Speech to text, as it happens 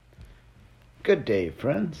Good day,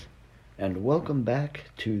 friends, and welcome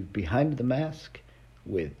back to Behind the Mask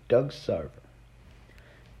with Doug Sarver.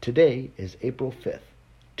 Today is April 5th,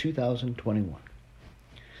 2021.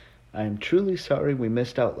 I am truly sorry we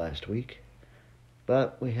missed out last week,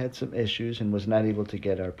 but we had some issues and was not able to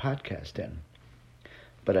get our podcast in.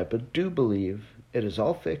 But I do believe it is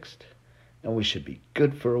all fixed, and we should be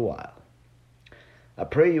good for a while. I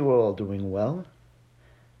pray you are all doing well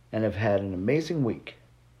and have had an amazing week.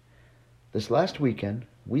 This last weekend,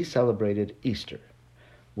 we celebrated Easter,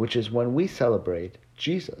 which is when we celebrate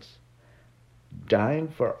Jesus dying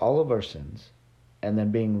for all of our sins and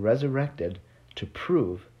then being resurrected to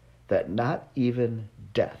prove that not even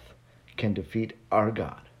death can defeat our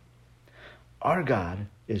God. Our God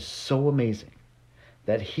is so amazing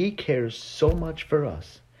that He cares so much for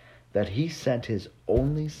us that He sent His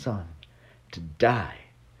only Son to die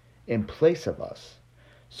in place of us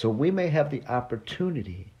so we may have the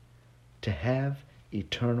opportunity to have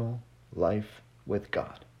eternal life with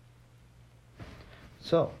God.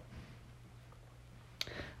 So,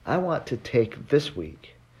 I want to take this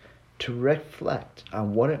week to reflect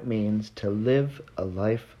on what it means to live a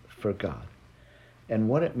life for God and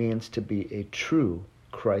what it means to be a true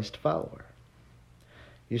Christ follower.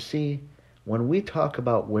 You see, when we talk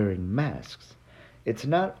about wearing masks, it's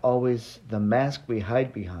not always the mask we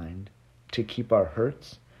hide behind to keep our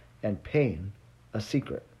hurts and pain a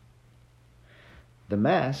secret. The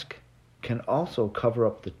mask can also cover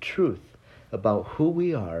up the truth about who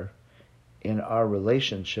we are in our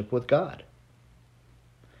relationship with God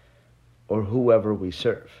or whoever we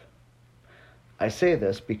serve. I say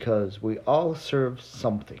this because we all serve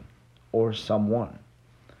something or someone.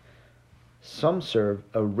 Some serve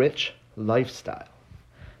a rich lifestyle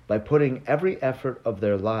by putting every effort of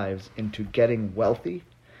their lives into getting wealthy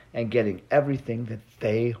and getting everything that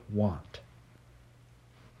they want.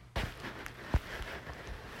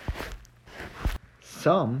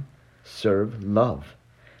 Some serve love,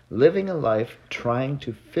 living a life trying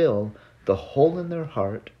to fill the hole in their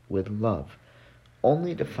heart with love,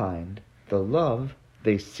 only to find the love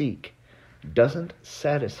they seek doesn't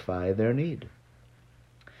satisfy their need.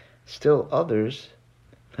 Still others,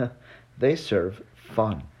 they serve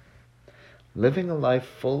fun, living a life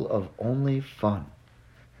full of only fun.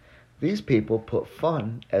 These people put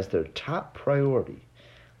fun as their top priority,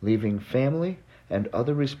 leaving family and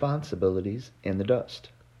other responsibilities in the dust.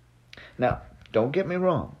 Now, don't get me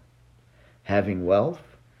wrong. Having wealth,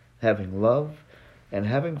 having love, and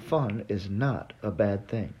having fun is not a bad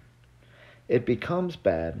thing. It becomes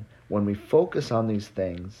bad when we focus on these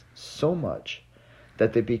things so much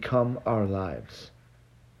that they become our lives.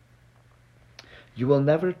 You will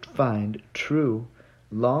never find true,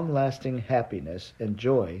 long-lasting happiness and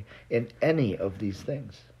joy in any of these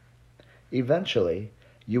things. Eventually,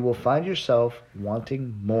 you will find yourself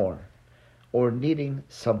wanting more or needing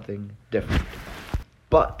something different.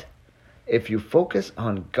 But if you focus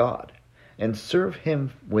on God and serve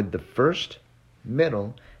Him with the first,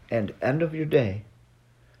 middle, and end of your day,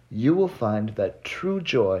 you will find that true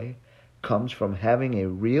joy comes from having a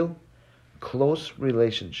real, close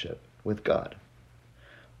relationship with God.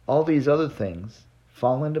 All these other things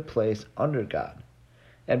fall into place under God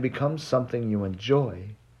and become something you enjoy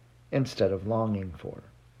instead of longing for.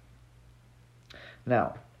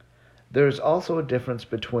 Now, there is also a difference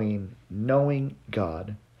between knowing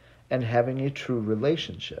God and having a true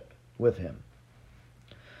relationship with Him.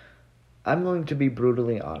 I'm going to be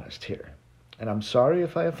brutally honest here, and I'm sorry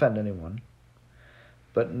if I offend anyone,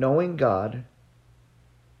 but knowing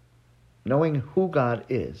who God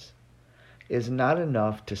is not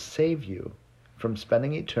enough to save you from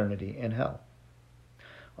spending eternity in hell.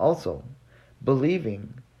 Also,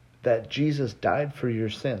 believing that Jesus died for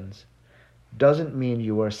your sins doesn't mean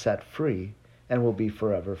you are set free and will be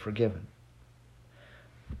forever forgiven.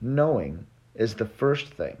 Knowing is the first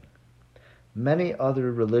thing. Many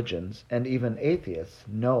other religions and even atheists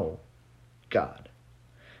know God.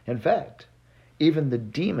 In fact, even the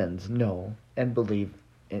demons know and believe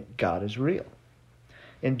God is real.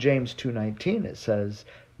 In James 2:19 it says,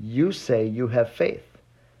 "You say you have faith,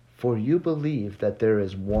 for you believe that there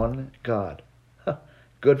is one God."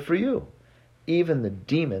 Good for you. Even the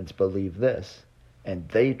demons believe this, and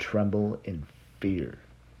they tremble in fear.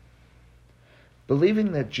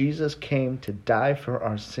 Believing that Jesus came to die for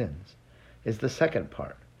our sins is the second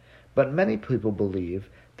part. But many people believe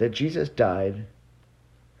that Jesus died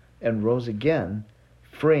and rose again,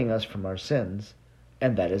 freeing us from our sins,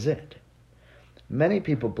 and that is it. Many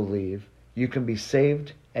people believe you can be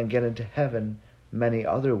saved and get into heaven many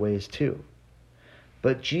other ways too.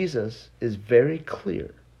 But Jesus is very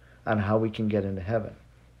clear on how we can get into heaven.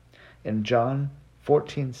 In John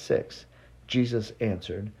 14:6, Jesus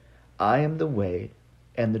answered, I am the way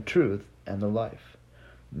and the truth and the life.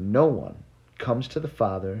 No one comes to the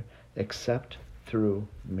Father except through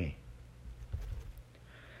me.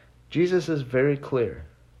 Jesus is very clear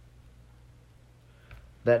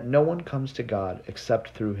that no one comes to God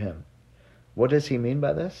except through him. What does he mean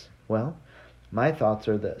by this? Well, my thoughts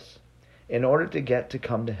are this. In order to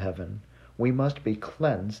come to heaven, we must be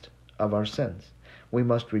cleansed of our sins. We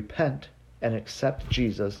must repent and accept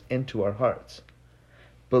Jesus into our hearts.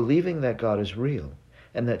 Believing that God is real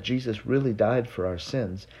and that Jesus really died for our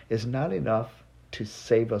sins is not enough to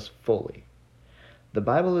save us fully. The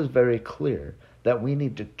Bible is very clear that we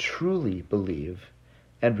need to truly believe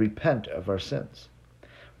and repent of our sins.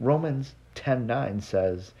 Romans 10:9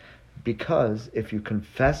 says, because if you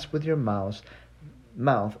confess with your mouth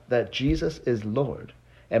that Jesus is Lord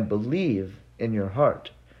and believe in your heart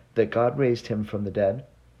that God raised him from the dead,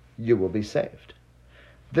 you will be saved.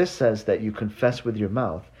 This says that you confess with your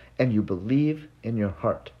mouth and you believe in your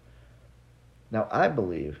heart. Now, I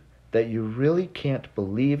believe that you really can't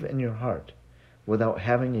believe in your heart without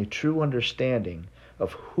having a true understanding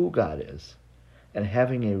of who God is and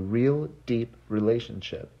having a real deep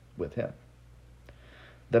relationship with him.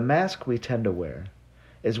 The mask we tend to wear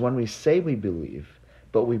is when we say we believe,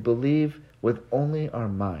 but we believe with only our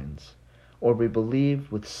minds, or we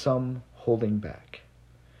believe with some holding back.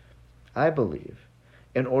 I believe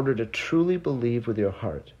in order to truly believe with your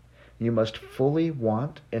heart, you must fully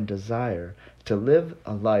want and desire to live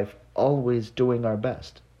a life always doing our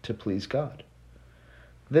best to please God.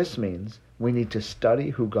 This means we need to study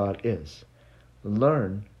who God is,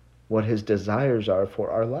 learn what his desires are for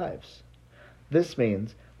our lives. This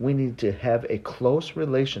means we need to have a close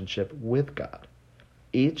relationship with God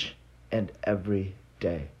each and every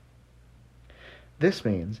day. This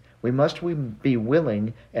means we must be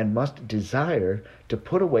willing and must desire to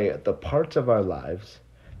put away the parts of our lives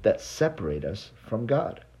that separate us from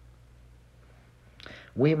God.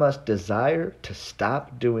 We must desire to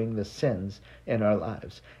stop doing the sins in our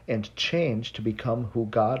lives and change to become who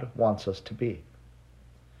God wants us to be.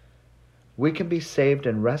 We can be saved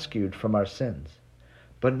and rescued from our sins,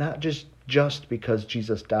 but not just because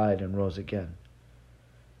Jesus died and rose again.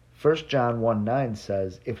 1 John 1:9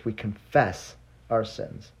 says, if we confess our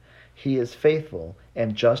sins, he is faithful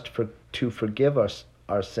and just to forgive us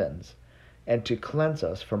our sins and to cleanse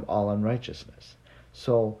us from all unrighteousness.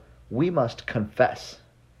 So we must confess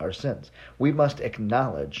our sins. We must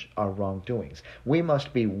acknowledge our wrongdoings. We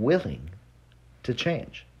must be willing to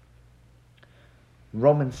change.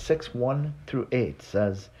 Romans 6:1-8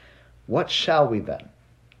 says, what shall we then?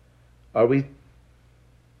 Are we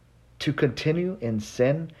to continue in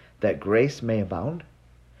sin that grace may abound?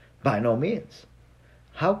 By no means.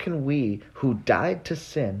 How can we who died to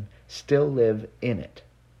sin still live in it?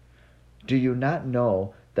 Do you not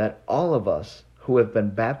know that all of us who have been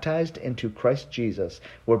baptized into Christ Jesus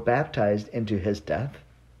were baptized into his death?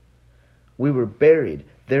 We were buried,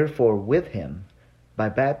 therefore, with him by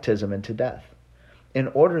baptism into death, in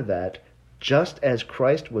order that, just as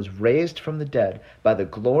Christ was raised from the dead by the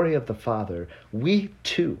glory of the Father, we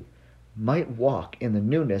too might walk in the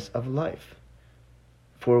newness of life.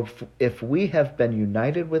 For if we have been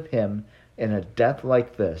united with him in a death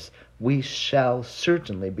like this, we shall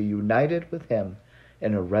certainly be united with him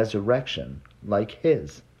in a resurrection like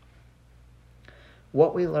his.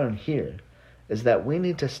 What we learn here is that we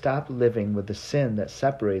need to stop living with the sin that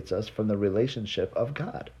separates us from the relationship of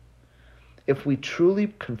God. If we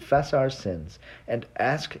truly confess our sins and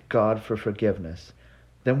ask God for forgiveness,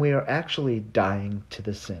 then we are actually dying to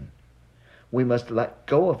the sin. We must let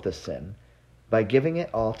go of the sin by giving it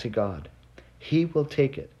all to God. He will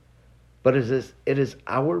take it. But it is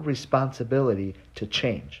our responsibility to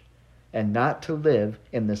change and not to live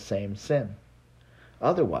in the same sin.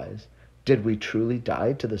 Otherwise, did we truly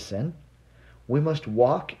die to the sin? We must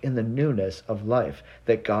walk in the newness of life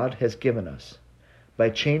that God has given us by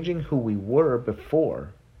changing who we were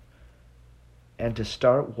before and to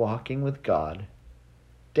start walking with God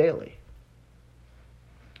daily.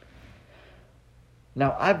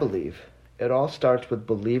 Now, I believe it all starts with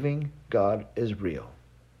believing God is real.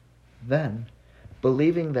 Then,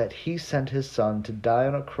 believing that he sent his son to die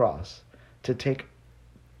on a cross to take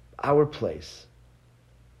our place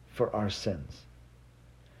for our sins.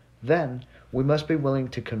 Then, we must be willing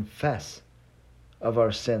to confess of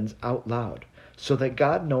our sins out loud so that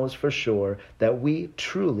God knows for sure that we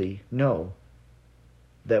truly know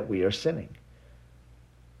that we are sinning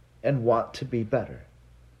and want to be better.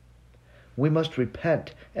 We must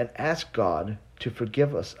repent and ask God to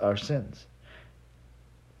forgive us our sins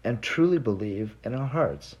and truly believe in our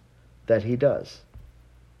hearts that he does.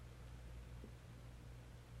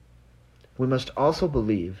 We must also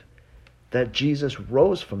believe that Jesus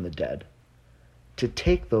rose from the dead to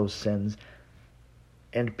take those sins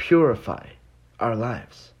and purify our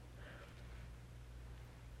lives.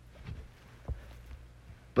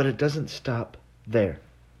 But it doesn't stop there.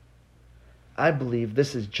 I believe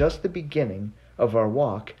this is just the beginning of our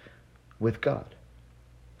walk with God.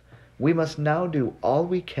 We must now do all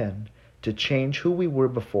we can to change who we were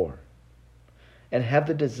before and have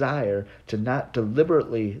the desire to not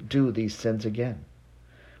deliberately do these sins again.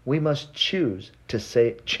 We must choose to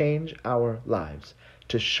change our lives,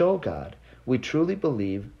 to show God we truly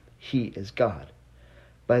believe he is God,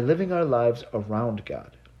 by living our lives around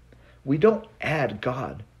God. We don't add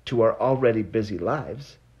God to our already busy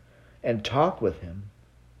lives and talk with him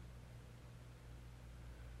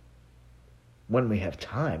when we have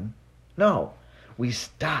time. No, we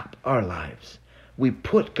stop our lives. We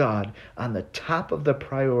put God on the top of the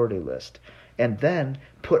priority list and then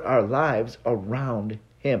put our lives around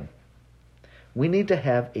him. We need to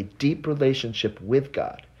have a deep relationship with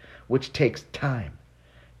God, which takes time.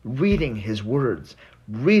 Reading his words,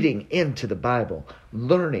 reading into the Bible,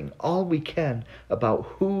 learning all we can about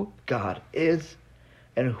who God is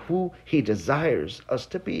and who he desires us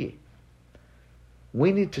to be.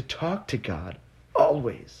 We need to talk to God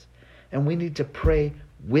always, and we need to pray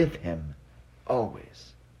with him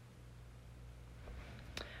always.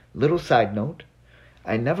 Little side note,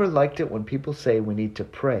 I never liked it when people say we need to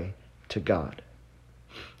pray to God.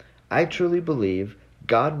 I truly believe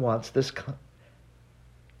God wants this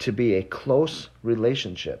to be a close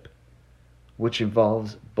relationship, which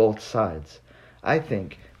involves both sides. I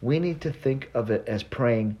think we need to think of it as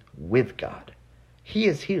praying with God. He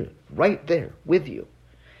is here, right there, with you.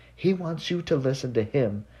 He wants you to listen to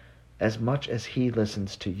him as much as he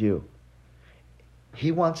listens to you.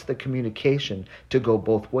 He wants the communication to go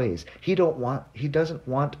both ways. He doesn't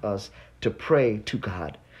want us to pray to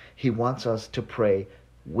God. He wants us to pray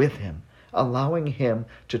with him, allowing him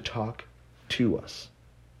to talk to us.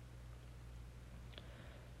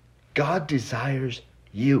 God desires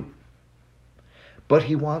you, but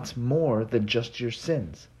he wants more than just your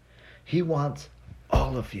sins. He wants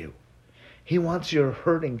all of you. He wants your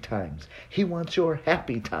hurting times. He wants your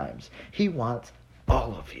happy times. He wants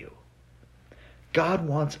all of you. God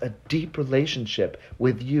wants a deep relationship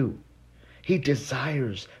with you. He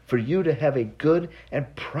desires for you to have a good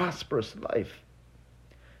and prosperous life.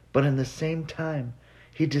 But in the same time,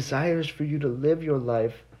 he desires for you to live your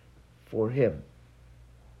life for him.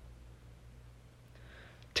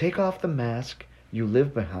 Take off the mask you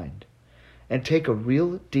live behind and take a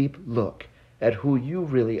real deep look at who you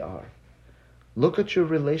really are. Look at your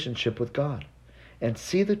relationship with God and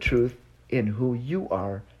see the truth in who you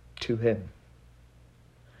are to him.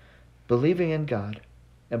 Believing in God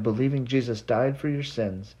and believing Jesus died for your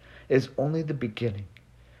sins is only the beginning.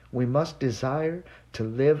 We must desire to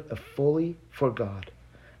live fully for God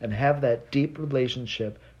and have that deep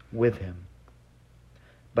relationship with him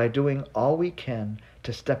by doing all we can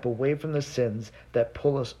to step away from the sins that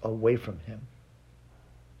pull us away from him.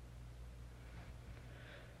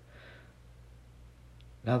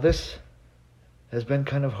 Now this has been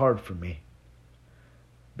kind of hard for me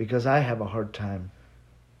because I have a hard time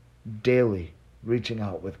daily reaching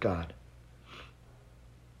out with God.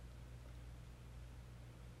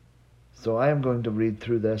 So I am going to read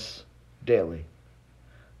through this daily,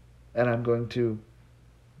 and I'm going to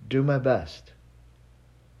do my best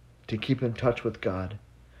to keep in touch with God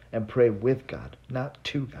and pray with God, not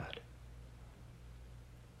to God.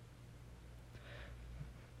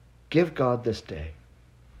 Give God this day,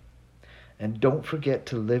 and don't forget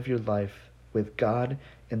to live your life with God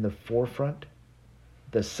in the forefront,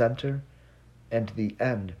 the center, and the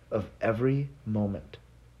end of every moment.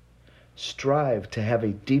 Strive to have a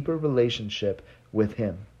deeper relationship with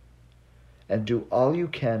him, and do all you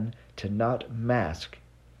can to not mask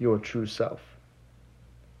your true self.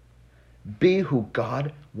 Be who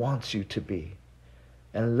God wants you to be,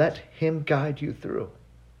 and let him guide you through.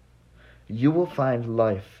 You will find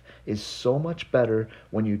life is so much better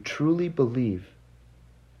when you truly believe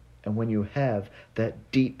and when you have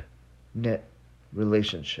that deep-knit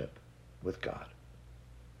relationship with God.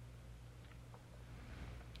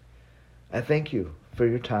 I thank you for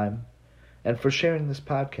your time and for sharing this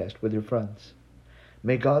podcast with your friends.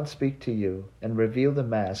 May God speak to you and reveal the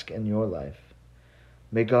mask in your life.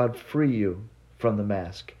 May God free you from the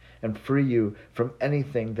mask and free you from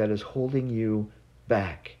anything that is holding you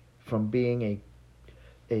back from being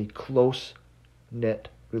a close-knit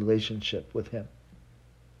relationship with him.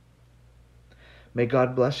 May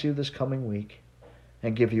God bless you this coming week,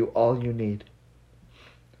 and give you all you need.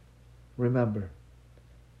 Remember,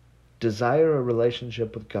 desire a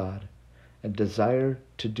relationship with God and desire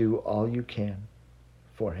to do all you can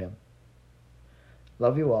for Him.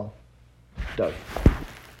 Love you all. Doug.